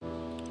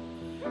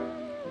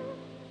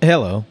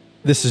Hello,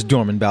 this is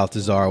Dorman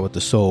Baltazar with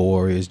the Soul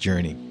Warrior's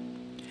Journey.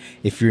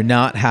 If you're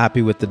not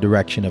happy with the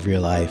direction of your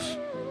life,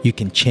 you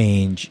can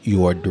change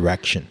your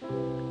direction.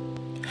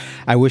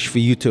 I wish for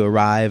you to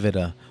arrive at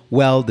a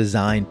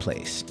well-designed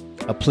place,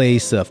 a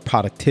place of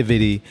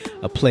productivity,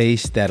 a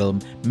place that'll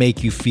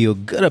make you feel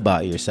good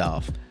about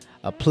yourself,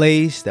 a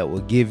place that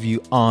will give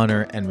you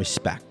honor and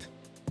respect.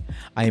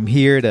 I am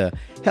here to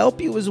help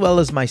you as well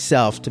as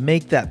myself to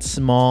make that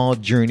small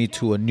journey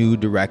to a new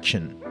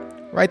direction.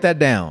 Write that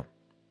down.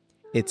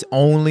 It's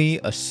only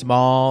a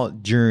small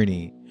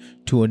journey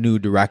to a new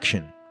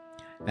direction.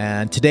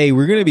 And today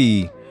we're going to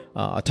be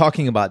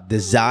talking about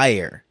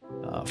desire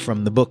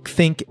from the book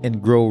Think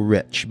and Grow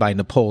Rich by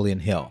Napoleon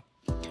Hill.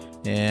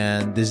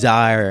 And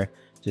desire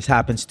just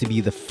happens to be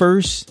the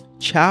first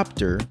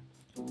chapter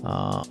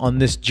on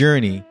this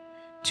journey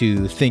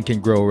to think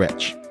and grow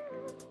rich.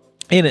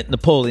 In it,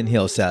 Napoleon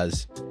Hill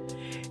says,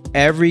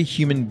 "Every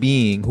human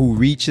being who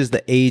reaches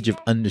the age of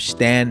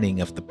understanding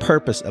of the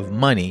purpose of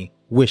money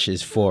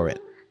wishes for it.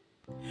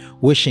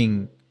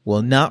 Wishing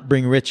will not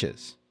bring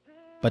riches,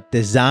 but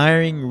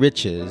desiring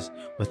riches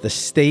with a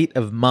state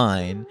of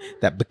mind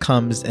that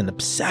becomes an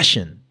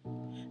obsession,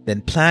 then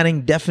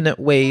planning definite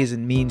ways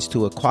and means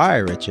to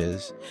acquire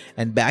riches,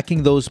 and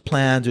backing those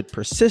plans with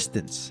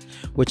persistence,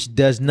 which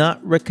does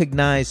not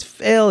recognize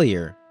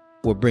failure,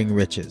 will bring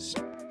riches.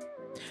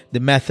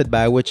 The method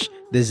by which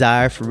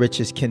desire for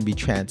riches can be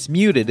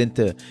transmuted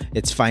into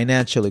its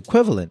financial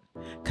equivalent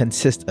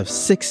consists of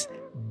 6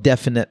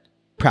 definite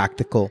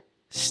practical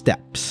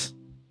steps."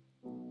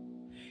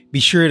 Be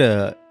sure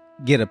to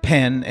get a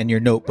pen and your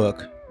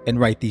notebook and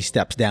write these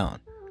steps down.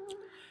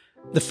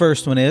 The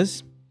first one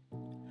is,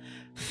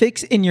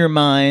 fix in your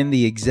mind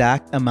the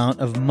exact amount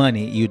of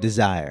money you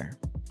desire.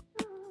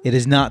 It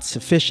is not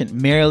sufficient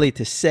merely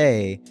to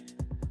say,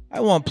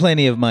 "I want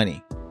plenty of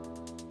money."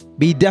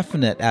 Be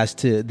definite as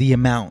to the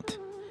amount.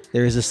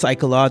 There is a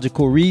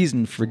psychological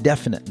reason for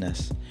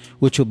definiteness,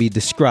 which will be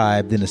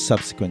described in a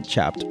subsequent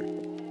chapter.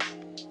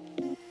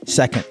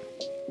 Second,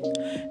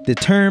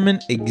 determine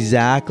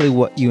exactly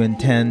what you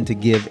intend to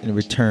give in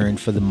return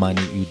for the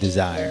money you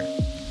desire.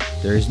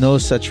 There is no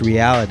such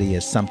reality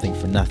as something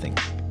for nothing.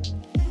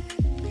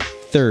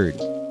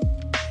 Third,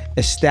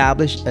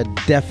 establish a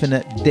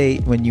definite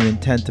date when you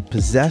intend to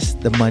possess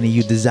the money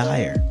you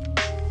desire.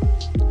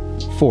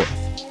 Fourth,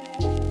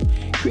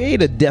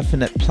 create a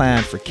definite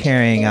plan for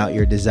carrying out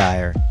your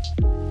desire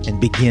and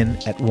begin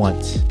at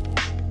once,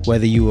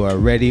 whether you are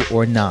ready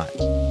or not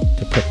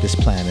to put this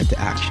plan into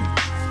action.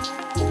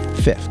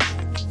 Fifth,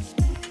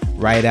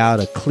 write out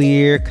a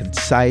clear,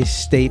 concise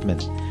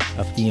statement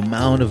of the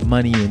amount of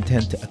money you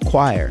intend to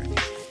acquire.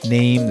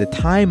 Name the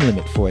time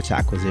limit for its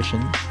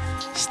acquisition.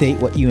 State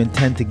what you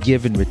intend to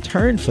give in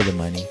return for the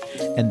money,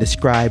 and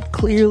describe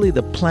clearly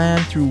the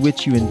plan through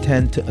which you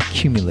intend to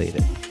accumulate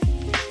it.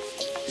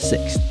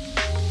 Sixth,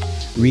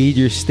 read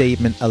your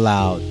statement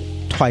aloud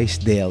twice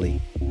daily,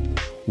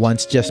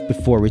 once just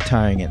before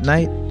retiring at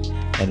night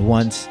and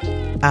once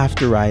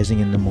after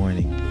rising in the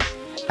morning.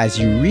 As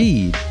you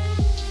read,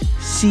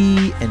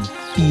 see and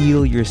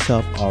feel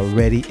yourself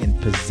already in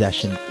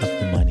possession of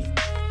the money.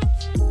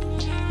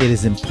 It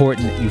is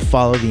important that you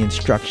follow the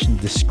instructions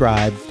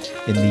described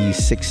in these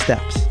 6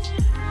 steps.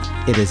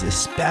 It is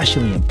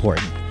especially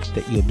important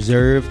that you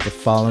observe the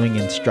following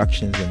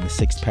instructions in the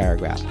 6th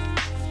paragraph.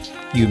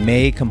 You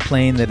may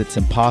complain that it's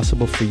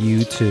impossible for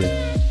you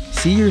to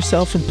see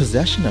yourself in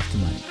possession of the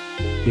money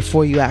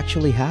before you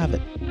actually have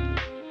it.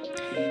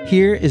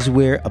 Here is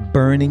where a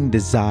burning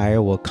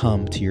desire will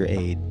come to your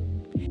aid.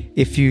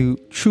 If you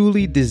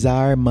truly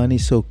desire money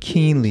so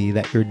keenly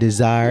that your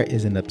desire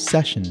is an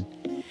obsession,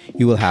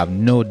 you will have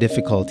no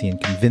difficulty in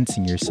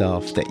convincing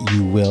yourself that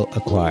you will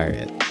acquire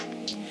it.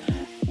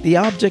 The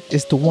object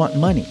is to want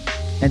money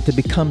and to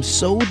become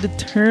so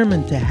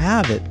determined to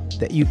have it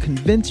that you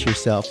convince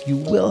yourself you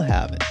will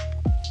have it.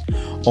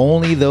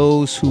 Only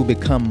those who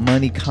become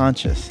money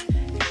conscious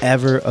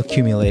ever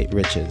accumulate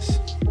riches.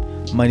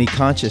 Money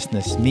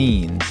consciousness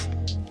means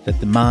that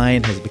the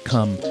mind has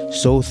become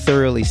so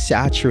thoroughly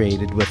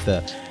saturated with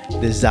the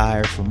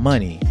desire for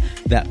money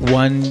that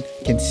one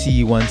can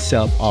see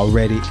oneself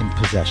already in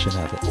possession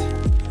of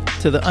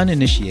it. To the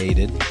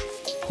uninitiated,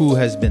 who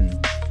has been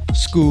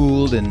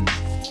schooled in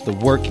the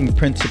working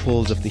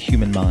principles of the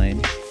human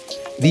mind,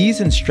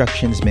 these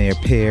instructions may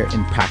appear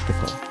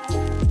impractical.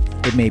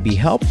 It may be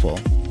helpful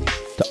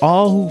to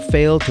all who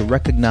fail to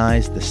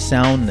recognize the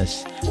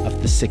soundness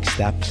of the 6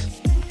 steps,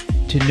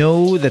 to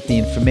know that the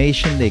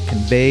information they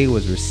convey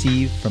was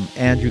received from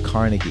Andrew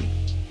Carnegie,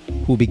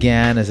 who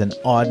began as an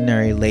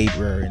ordinary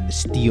laborer in the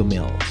steel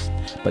mills,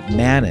 but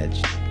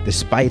managed,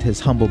 despite his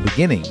humble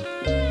beginning,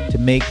 to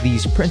make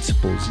these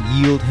principles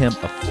yield him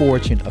a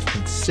fortune of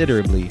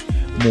considerably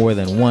more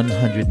than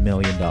 $100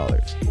 million.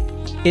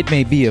 It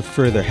may be of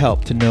further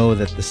help to know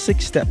that the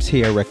 6 steps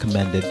here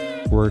recommended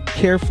were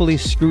carefully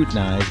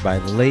scrutinized by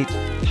the late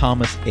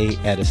Thomas A.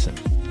 Edison,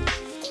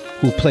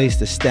 who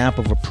placed a stamp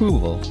of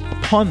approval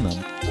upon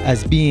them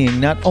as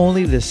being not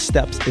only the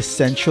steps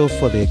essential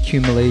for the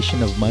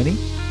accumulation of money,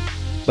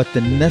 but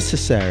the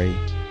necessary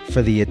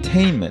for the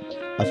attainment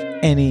of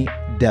any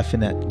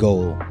definite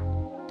goal.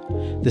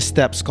 The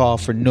steps call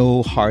for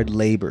no hard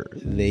labor.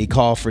 They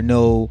call for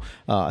no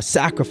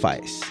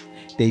sacrifice.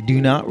 They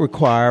do not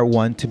require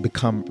one to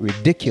become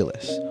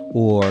ridiculous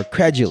or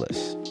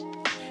credulous.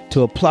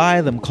 To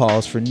apply them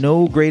calls for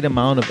no great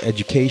amount of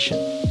education,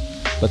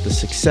 but the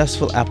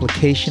successful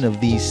application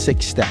of these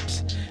 6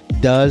 steps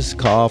does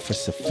call for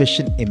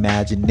sufficient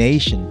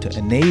imagination to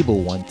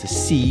enable one to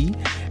see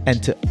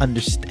and to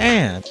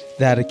understand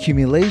that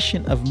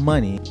accumulation of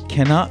money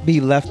cannot be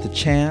left to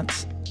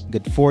chance,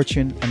 good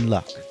fortune, and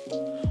luck.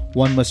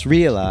 One must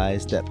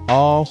realize that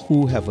all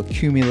who have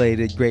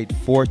accumulated great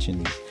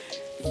fortunes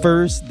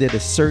first did a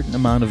certain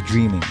amount of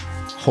dreaming,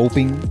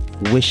 hoping,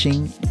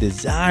 wishing,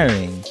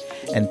 desiring,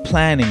 and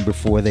planning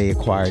before they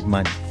acquired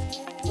money.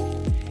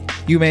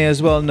 You may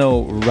as well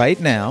know right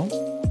now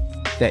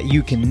that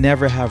you can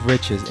never have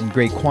riches in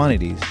great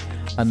quantities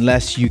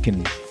unless you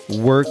can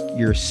work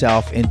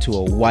yourself into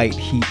a white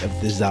heat of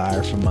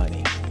desire for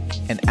money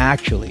and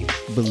actually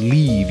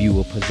believe you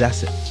will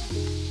possess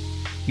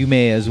it. You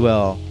may as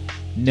well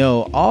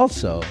know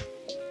also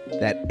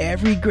that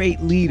every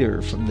great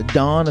leader from the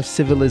dawn of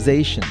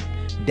civilization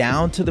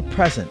down to the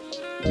present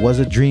was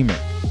a dreamer.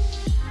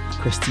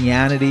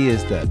 Christianity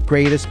is the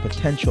greatest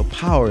potential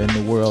power in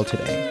the world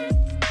today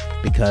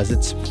because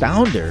its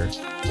founder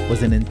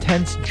was an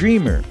intense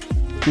dreamer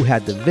who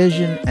had the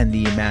vision and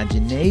the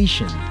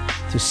imagination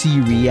to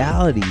see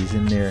realities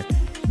in their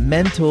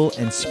mental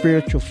and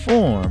spiritual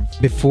form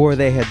before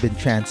they had been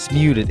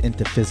transmuted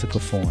into physical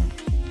form.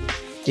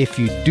 If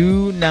you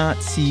do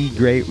not see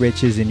great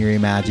riches in your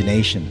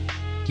imagination,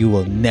 you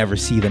will never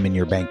see them in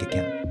your bank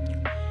account.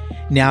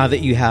 Now that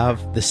you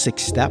have the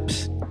 6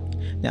 steps,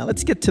 now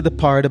let's get to the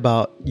part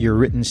about your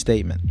written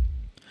statement.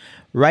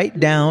 Write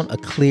down a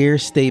clear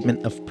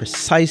statement of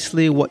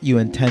precisely what you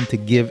intend to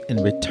give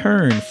in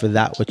return for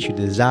that which you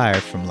desire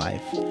from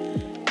life.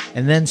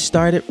 And then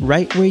start it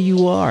right where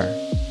you are,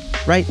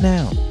 right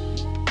now.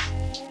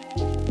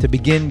 To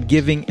begin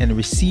giving and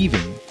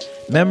receiving,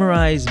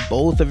 memorize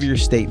both of your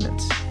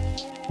statements,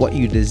 what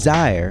you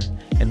desire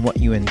and what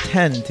you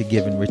intend to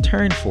give in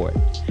return for it,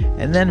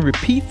 and then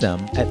repeat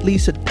them at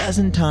least a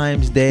dozen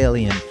times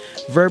daily and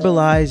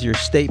verbalize your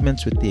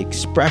statements with the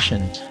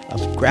expression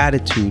of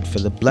gratitude for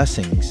the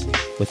blessings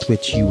with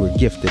which you were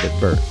gifted at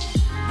birth.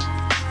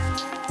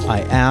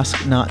 I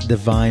ask not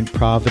divine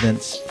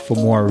providence for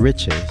more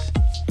riches,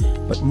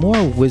 but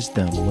more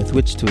wisdom with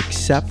which to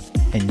accept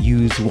and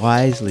use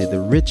wisely the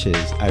riches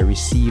I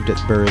received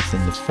at birth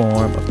in the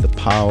form of the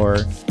power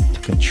to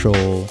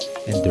control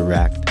and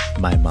direct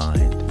my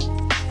mind.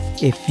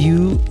 If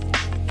you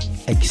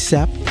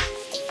accept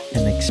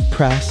and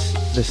express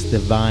this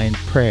divine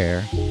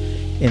prayer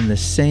in the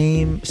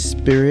same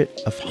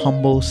spirit of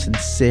humble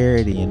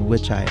sincerity in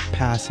which I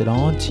pass it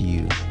on to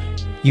you,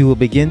 you will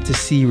begin to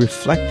see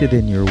reflected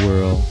in your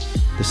world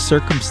the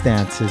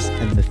circumstances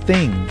and the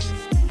things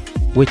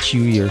which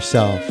you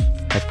yourself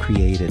have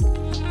created.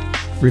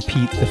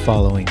 Repeat the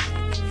following.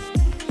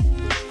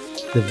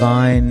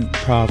 Divine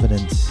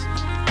providence,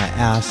 I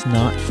ask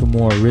not for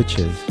more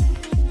riches,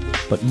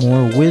 but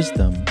more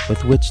wisdom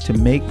with which to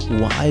make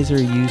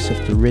wiser use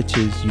of the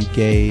riches you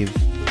gave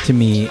to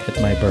me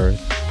at my birth,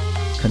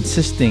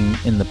 consisting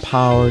in the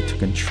power to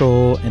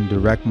control and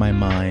direct my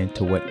mind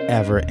to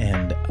whatever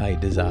end I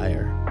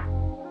desire.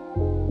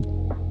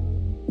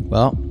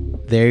 Well,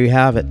 there you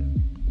have it.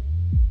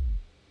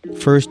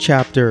 First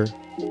chapter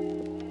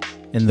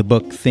in the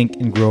book Think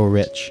and Grow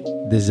Rich,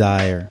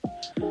 Desire.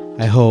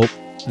 I hope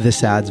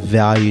this adds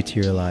value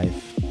to your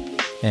life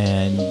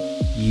and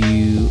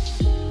you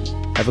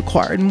have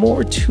acquired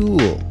more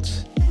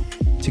tools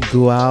to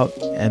go out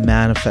and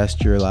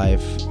manifest your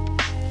life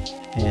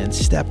and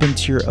step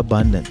into your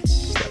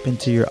abundance, step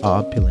into your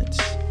opulence,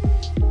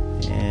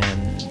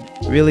 and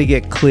really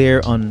get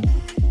clear on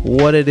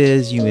what it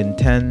is you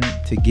intend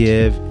to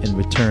give in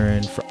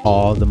return for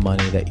all the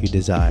money that you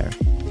desire.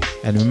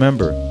 And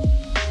remember,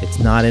 it's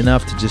not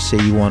enough to just say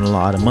you want a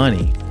lot of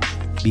money.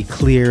 Be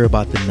clear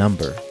about the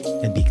number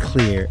and be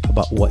clear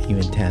about what you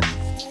intend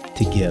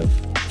to give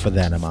for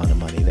that amount of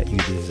money that you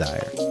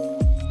desire.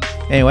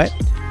 Anyway,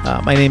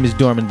 my name is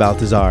Dorman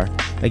Baltazar.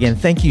 Again,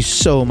 thank you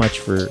so much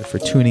for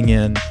tuning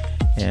in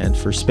and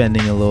for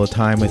spending a little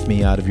time with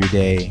me out of your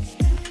day.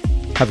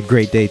 Have a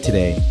great day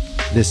today.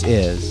 This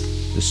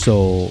is the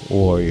Soul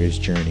Warrior's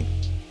Journey.